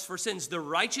suffered once for sins, the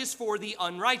righteous for the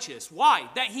unrighteous. Why?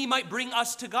 That he might bring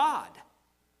us to God.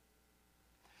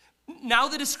 Now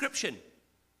the description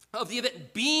of the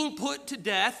event being put to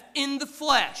death in the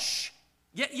flesh.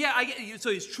 I get it. So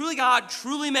he's truly God,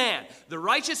 truly man. The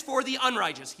righteous for the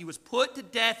unrighteous. He was put to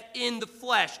death in the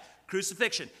flesh,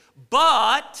 crucifixion.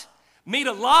 But made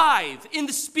alive in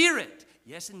the spirit.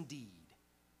 Yes, indeed.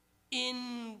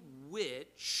 In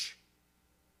which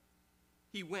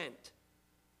he went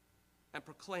and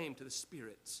proclaimed to the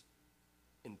spirits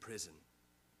in prison.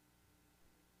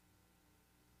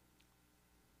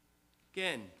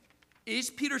 Again, is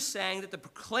Peter saying that the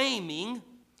proclaiming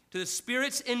to the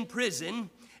spirits in prison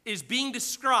is being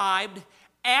described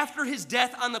after his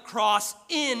death on the cross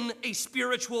in a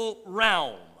spiritual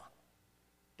realm?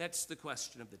 That's the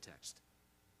question of the text.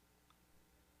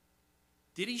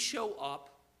 Did he show up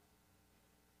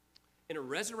in a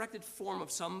resurrected form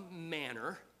of some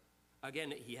manner?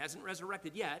 Again, he hasn't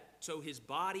resurrected yet, so his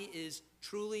body is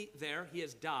truly there. He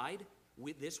has died.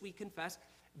 This we confess.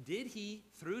 Did he,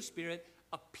 through Spirit,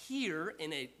 appear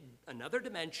in another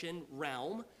dimension,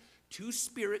 realm, to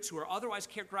spirits who are otherwise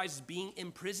characterized as being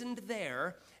imprisoned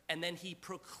there, and then he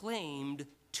proclaimed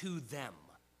to them?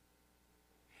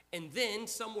 And then,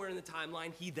 somewhere in the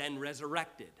timeline, he then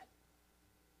resurrected.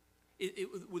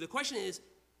 The question is,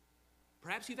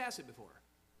 perhaps you've asked it before,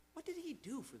 what did he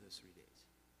do for those 3 days?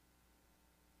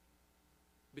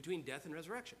 Between death and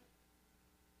resurrection.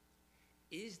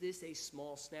 Is this a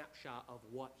small snapshot of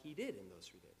what he did in those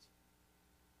 3 days?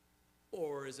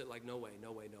 Or is it like, no way,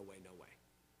 no way, no way, no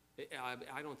way?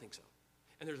 I don't think so.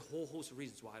 And there's a whole host of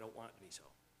reasons why I don't want it to be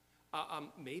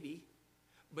so. Maybe,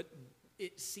 but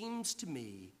it seems to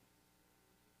me,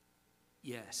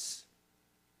 yes.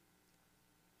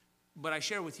 But I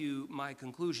share with you my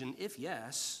conclusion. If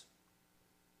yes,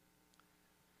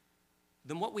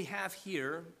 then what we have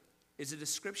here is a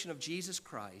description of Jesus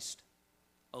Christ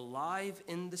alive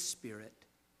in the Spirit,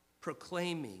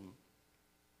 proclaiming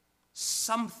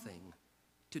something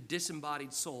to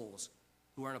disembodied souls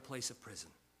who are in a place of prison.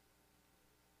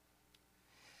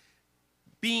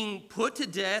 Being put to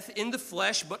death in the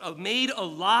flesh, but made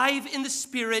alive in the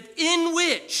Spirit, in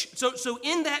which, so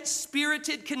in that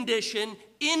spirited condition,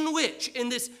 in which, in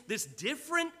this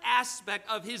different aspect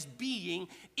of his being,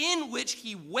 in which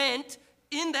he went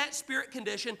in that spirit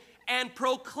condition and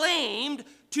proclaimed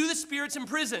to the spirits in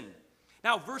prison.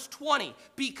 Now, verse 20,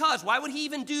 because, why would he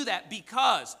even do that?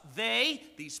 Because they,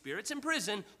 these spirits in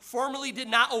prison, formerly did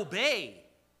not obey.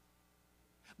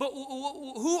 But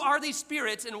who are these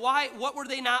spirits and why? What were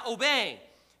they not obeying?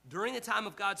 During the time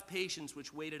of God's patience,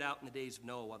 which waited out in the days of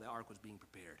Noah while the ark was being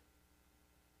prepared.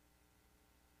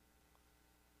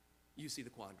 You see the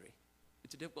quandary.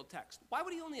 It's a difficult text. Why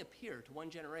would he only appear to one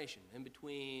generation in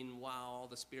between while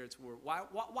the spirits were?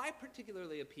 Why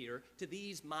particularly appear to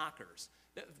these mockers?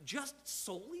 Just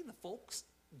solely the folks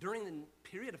during the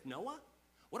period of Noah?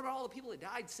 What about all the people that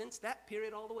died since that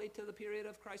period all the way to the period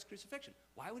of Christ's crucifixion?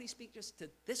 Why would he speak just to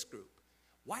this group?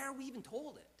 Why are we even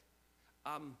told it?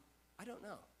 I don't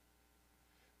know.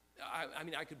 I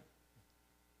mean, I could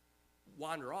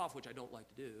wander off, which I don't like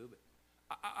to do, but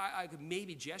I could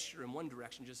maybe gesture in one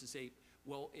direction just to say,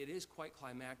 well, it is quite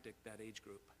climactic, that age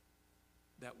group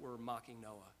that were mocking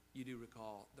Noah. You do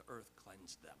recall the earth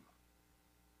cleansed them.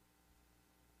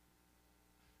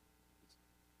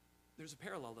 There's a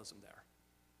parallelism there.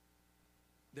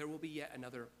 There will be yet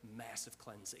another massive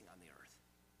cleansing on the earth.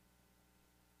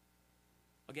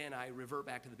 Again, I revert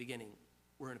back to the beginning.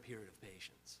 We're in a period of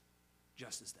patience,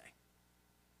 just as they.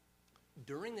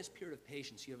 During this period of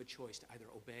patience, you have a choice to either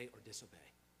obey or disobey.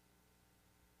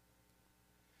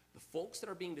 The folks that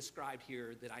are being described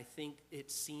here, that I think it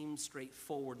seems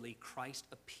straightforwardly, Christ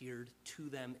appeared to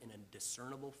them in a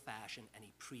discernible fashion, and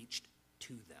he preached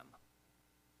to them.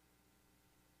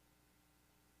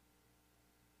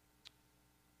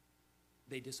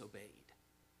 They disobeyed.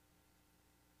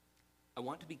 I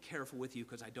want to be careful with you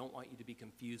because I don't want you to be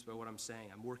confused by what I'm saying.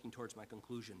 I'm working towards my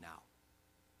conclusion now.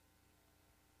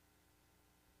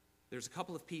 There's a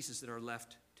couple of pieces that are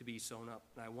left to be sewn up,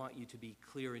 and I want you to be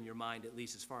clear in your mind, at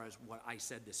least as far as what I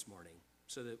said this morning,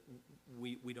 so that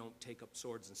we don't take up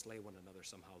swords and slay one another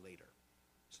somehow later.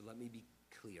 So let me be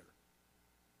clear.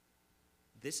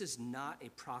 This is not a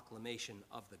proclamation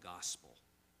of the gospel.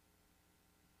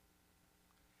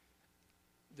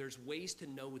 There's ways to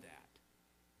know that.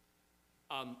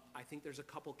 I think there's a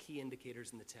couple key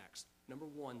indicators in the text. Number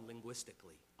one,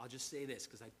 linguistically. I'll just say this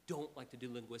because I don't like to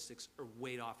do linguistics or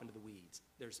wade off into the weeds.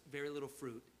 There's very little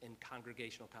fruit in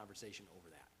congregational conversation over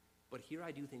that. But here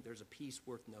I do think there's a piece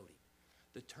worth noting.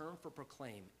 the term for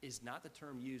proclaim is not the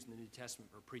term used in the New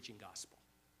Testament for preaching gospel.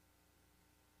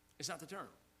 It's not the term.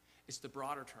 It's the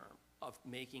broader term of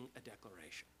making a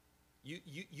declaration.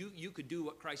 You could do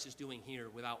what Christ is doing here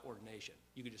without ordination.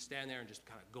 You could just stand there and just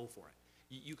kind of go for it.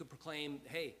 You could proclaim,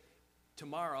 hey,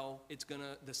 tomorrow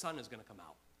the sun is going to come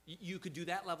out. You could do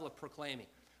that level of proclaiming.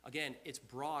 Again, it's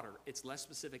broader, it's less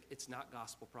specific, it's not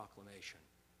gospel proclamation.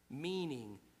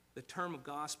 Meaning, the term of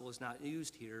gospel is not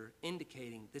used here,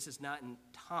 indicating this is not in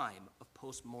time of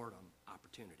post-mortem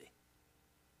opportunity.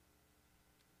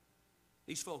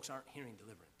 These folks aren't hearing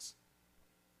deliverance.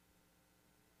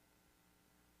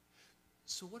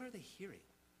 So what are they hearing?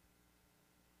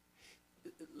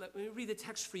 Let me read the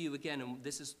text for you again, and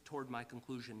this is toward my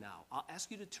conclusion now. I'll ask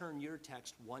you to turn your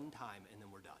text one time, and then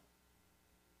we're done.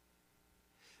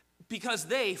 Because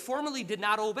they formerly did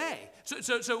not obey.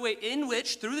 So wait,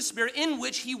 through the Spirit, in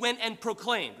which he went and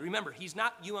proclaimed. Remember, he's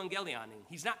not euangelianing.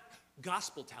 He's not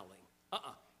gospel telling.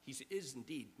 He is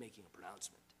indeed making a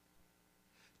pronouncement.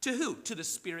 To who? To the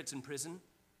spirits in prison.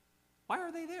 Why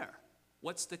are they there?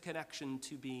 What's the connection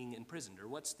to being imprisoned? Or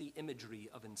what's the imagery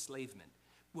of enslavement?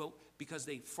 Well, because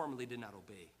they formerly did not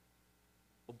obey.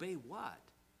 Obey what?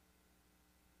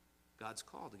 God's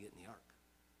call to get in the ark.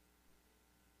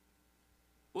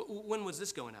 When was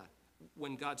this going on?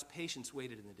 When God's patience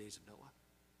waited in the days of Noah.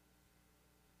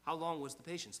 How long was the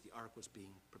patience? The ark was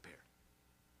being prepared.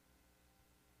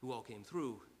 Who all came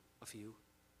through? A few.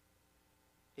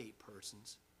 8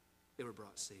 persons. They were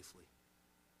brought safely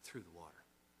through the water.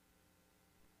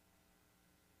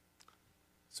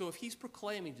 So if he's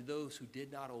proclaiming to those who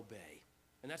did not obey,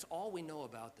 and that's all we know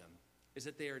about them, is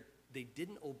that they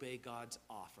didn't obey God's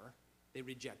offer. They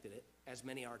rejected it, as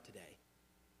many are today,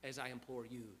 as I implore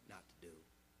you not to do.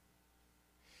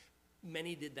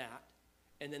 Many did that,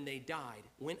 and then they died,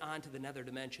 went on to the nether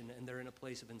dimension, and they're in a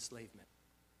place of enslavement.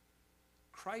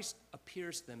 Christ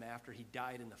appears to them after he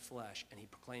died in the flesh, and he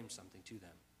proclaimed something to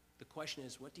them. The question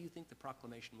is, what do you think the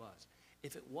proclamation was?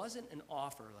 If it wasn't an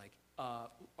offer like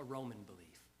a Roman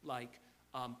belief, like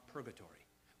purgatory,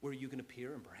 where you can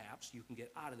appear and perhaps you can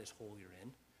get out of this hole you're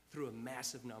in through a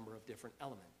massive number of different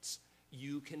elements.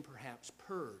 You can perhaps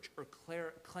purge or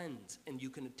cleanse, and you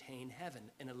can attain heaven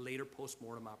in a later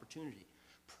post-mortem opportunity.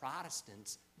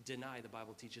 Protestants deny the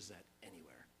Bible teaches that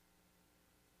anywhere.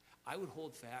 I would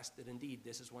hold fast that indeed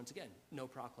this is, once again, no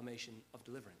proclamation of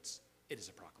deliverance. It is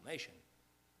a proclamation.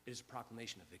 It is a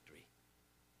proclamation of victory.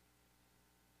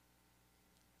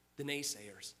 The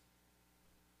naysayers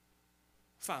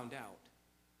found out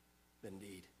that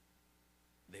indeed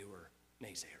they were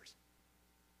naysayers.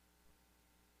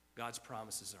 God's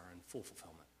promises are in full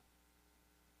fulfillment.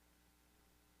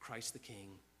 Christ the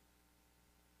King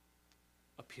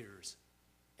appears,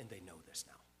 and they know this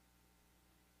now.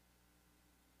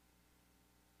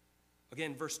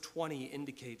 Again, verse 20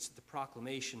 indicates that the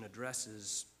proclamation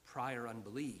addresses prior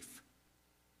unbelief.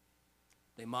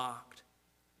 They mocked,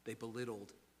 they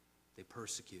belittled, they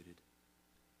persecuted,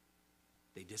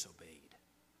 they disobeyed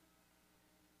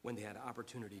when they had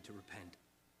opportunity to repent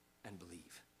and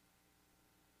believe.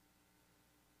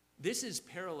 This is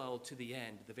parallel to the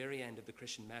end, the very end of the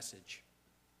Christian message,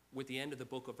 with the end of the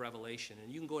book of Revelation.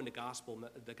 And you can go into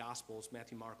the Gospels,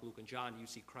 Matthew, Mark, Luke, and John, you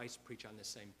see Christ preach on this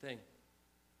same thing.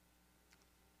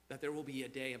 That there will be a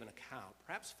day of an account.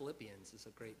 Perhaps Philippians is a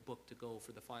great book to go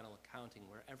for the final accounting,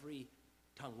 where every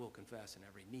tongue will confess and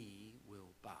every knee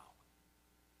will bow.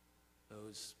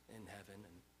 Those in heaven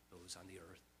and those on the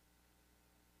earth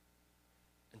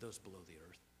and those below the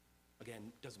earth.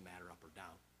 Again, doesn't matter up or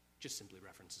down. Just simply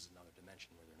references another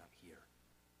dimension where they're not here.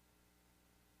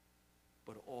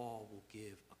 But all will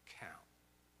give account.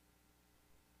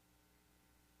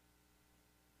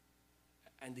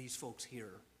 And these folks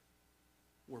here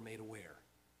were made aware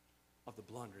of the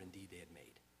blunder indeed they had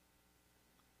made.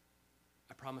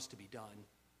 I promise to be done,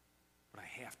 but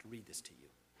I have to read this to you.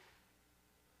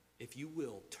 If you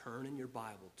will, turn in your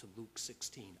Bible to Luke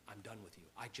 16. I'm done with you.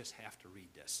 I just have to read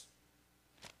this.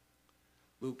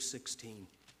 Luke 16.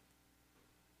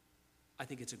 I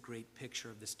think it's a great picture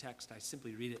of this text. I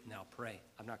simply read it and I'll pray.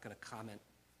 I'm not going to comment.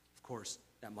 Of course,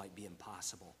 that might be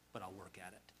impossible, but I'll work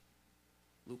at it.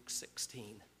 Luke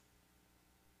 16.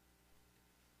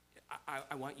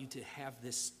 I want you to have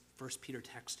this 1 Peter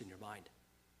text in your mind.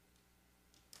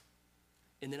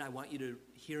 And then I want you to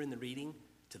hear in the reading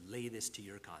to lay this to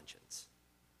your conscience.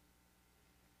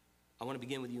 I want to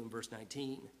begin with you in verse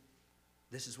 19.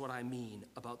 This is what I mean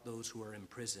about those who are in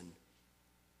prison.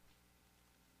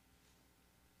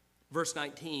 Verse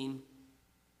 19,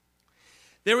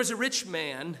 there was a rich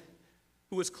man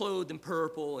who was clothed in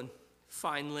purple and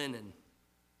fine linen,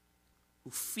 who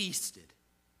feasted,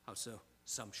 how so?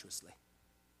 sumptuously.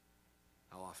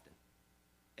 How often?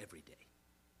 Every day.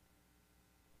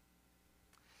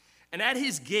 And at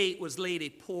his gate was laid a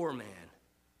poor man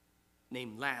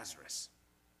named Lazarus,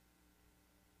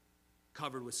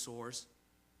 covered with sores,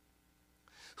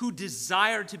 who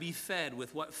desired to be fed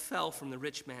with what fell from the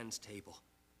rich man's table.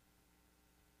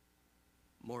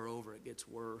 Moreover, it gets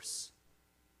worse.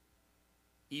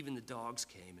 Even the dogs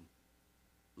came and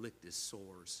licked his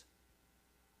sores.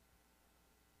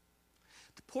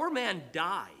 The poor man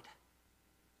died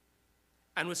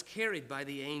and was carried by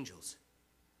the angels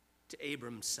to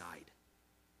Abram's side.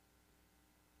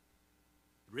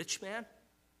 The rich man,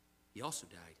 he also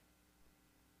died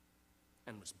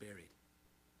and was buried.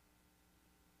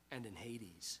 And in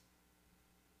Hades,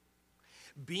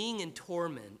 being in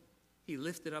torment, he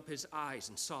lifted up his eyes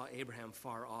and saw Abraham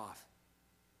far off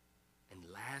and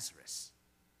Lazarus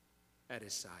at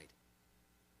his side.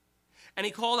 And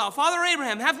he called out, Father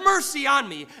Abraham, have mercy on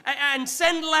me, and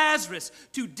send Lazarus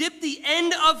to dip the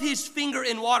end of his finger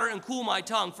in water and cool my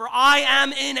tongue, for I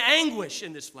am in anguish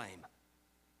in this flame.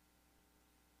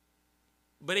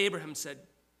 But Abraham said,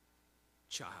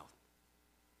 Child,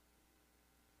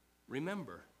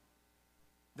 remember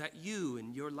that you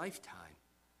in your lifetime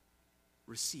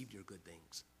received your good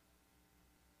things,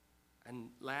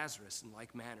 and Lazarus in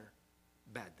like manner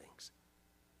bad things.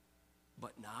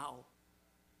 But now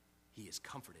he is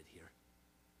comforted here,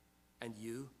 and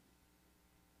you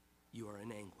are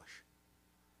in anguish.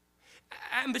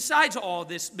 And besides all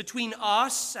this, between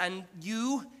us and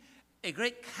you, a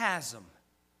great chasm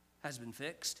has been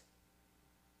fixed,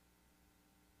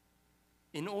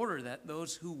 in order that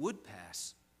those who would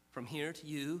pass from here to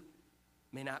you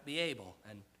may not be able,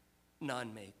 and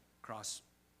none may cross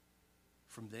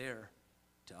from there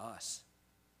to us.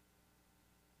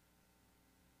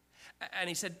 And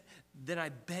he said, Then I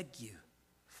beg you,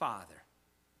 Father,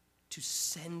 to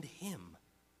send him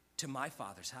to my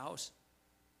father's house,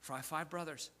 for I have 5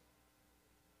 brothers,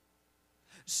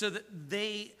 so that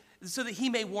he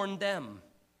may warn them,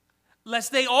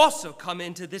 lest they also come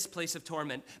into this place of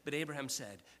torment. But Abraham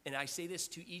said, and I say this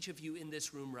to each of you in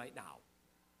this room right now,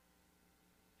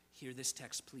 hear this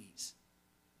text, please.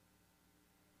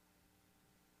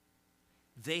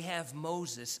 They have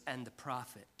Moses and the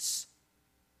prophets,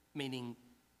 meaning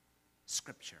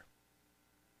Scripture.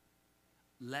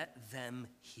 Let them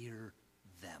hear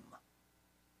them.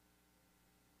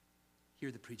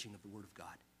 Hear the preaching of the Word of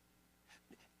God.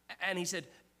 And he said,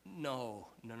 No,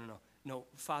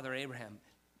 Father Abraham,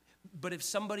 but if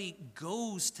somebody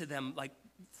goes to them like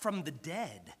from the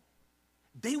dead,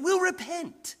 they will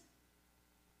repent.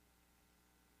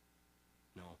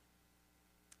 No.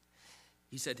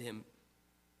 He said to him,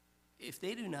 if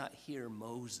they do not hear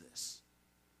Moses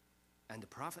and the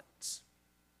prophets,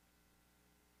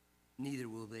 neither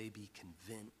will they be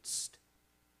convinced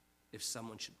if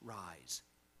someone should rise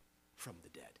from the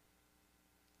dead.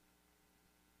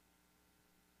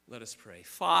 Let us pray.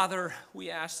 Father,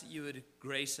 we ask that you would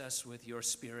grace us with your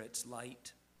Spirit's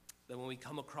light, that when we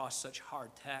come across such hard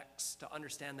texts to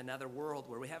understand the nether world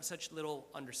where we have such little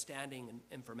understanding and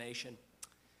information,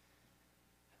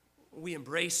 we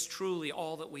embrace truly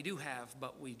all that we do have,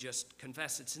 but we just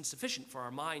confess it's insufficient for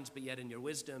our minds, but yet in your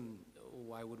wisdom,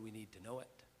 why would we need to know it?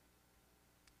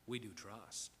 We do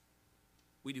trust.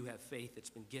 We do have faith that's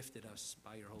been gifted us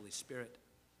by your Holy Spirit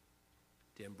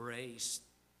to embrace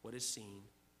what is seen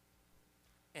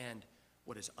and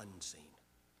what is unseen.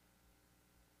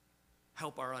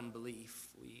 Help our unbelief.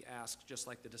 We ask, just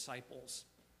like the disciples,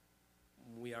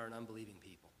 we are an unbelieving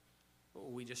people.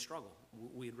 We just struggle.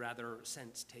 We'd rather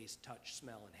sense, taste, touch,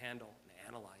 smell, and handle and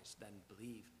analyze than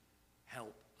believe.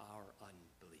 Help our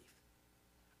unbelief.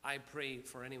 I pray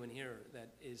for anyone here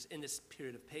that is in this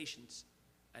period of patience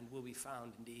and will be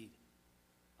found indeed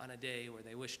on a day where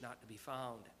they wish not to be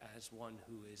found as one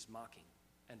who is mocking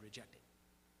and rejecting,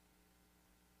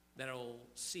 that it will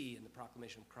see in the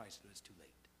proclamation of Christ that it is too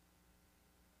late.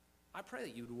 I pray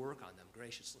that you would work on them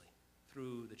graciously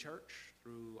through the church,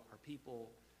 through our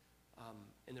people,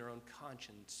 in their own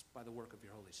conscience by the work of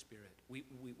your Holy Spirit.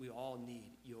 We all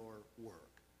need your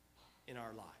work in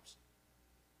our lives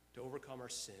to overcome our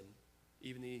sin,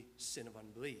 even the sin of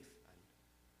unbelief and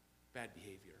bad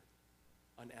behavior,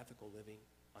 unethical living,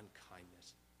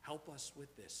 unkindness. Help us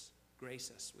with this.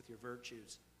 Grace us with your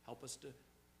virtues. Help us to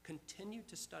continue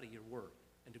to study your word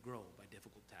and to grow by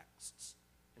difficult texts.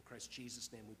 In Christ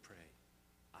Jesus' name we pray.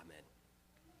 Amen.